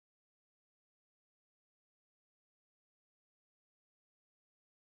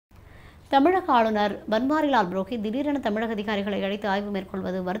தமிழக ஆளுநர் பன்வாரிலால் புரோஹித் திடீரென தமிழக அதிகாரிகளை அழைத்து ஆய்வு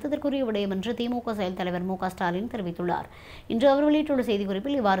மேற்கொள்வது வருத்தத்திற்குரிய விடயம் என்று திமுக செயல் தலைவர் மு.க.ஸ்டாலின் தெரிவித்துள்ளார். இன்று அவர் வெளியிட்டுள்ள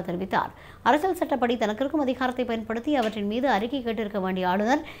செய்திக்குறிப்பில் இவ்வாறு தெரிவித்தார். அரசியல் சட்டப்படி தனக்கு இருக்கும் அதிகாரத்தை பயன்படுத்தி அவற்றின் மீது அறிக்கை கேட்டிருக்க வேண்டிய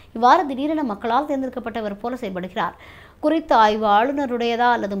ஆளுநர் இவ்வாறு திடீரென மக்களால் தேர்ந்தெடுக்கப்பட்டவர் போல செயல்படுகிறார். குறித்த ஆய்வு ஆளுநருடையதா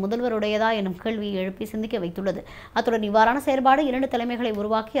அல்லது முதல்வருடையதா எனும் கேள்வியை எழுப்பி சிந்திக்க வைத்துள்ளது. அத்துடன் இவ்வாறான செயற்பாடு 2 தலைமைகளை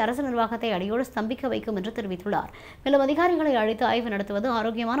உருவாக்கி அரசு நிர்வாகத்தை அடியோடு ஸ்தம்பிக்க வைக்கும் என்று தெரிவித்துள்ளார். மேலும் அதிகாரிகளை அழைத்து ஆய்வு நடத்துவது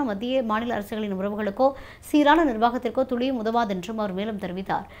ஆரோக்கியமான மத்திய மாநில அரசுகளின் உறவுகளுக்கோ சீரான நிர்வாகத்திற்கோ துளியும் உதவாது என்றும் அவர் மேலும்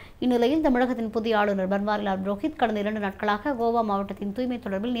தெரிவித்தார். இந்நிலையில் தமிழகத்தின் புதிய ஆளுநர் பன்வாரிலால் புரோஹித் கடந்த 2 நாட்களாக கோவா மாவட்டத்தின் தூய்மை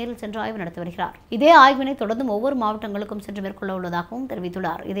தொடர்பில் நேரில் சென்று ஆய்வு நடத்தி வருகிறார். இதே ஆய்வினை தொடர்ந்தும் ஒவ்வொரு மாவட்டங்களுக்கும் சென்று மேற்கொள்ள உள்ளதாகவும்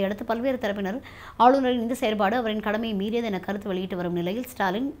தெரிவித்துள்ளார். இதையடுத்து பல்வேறு தரப்பினர் ஆளுநரின் இந்த செயற்பாடு அவரின் கடமையை மீறியது என கருத்து வெளியிட்டு வரும் நிலையில்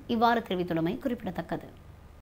ஸ்டாலின் இவ்வாறு தெரிவித்துள்ளமை குறிப்பிடத்தக்கது.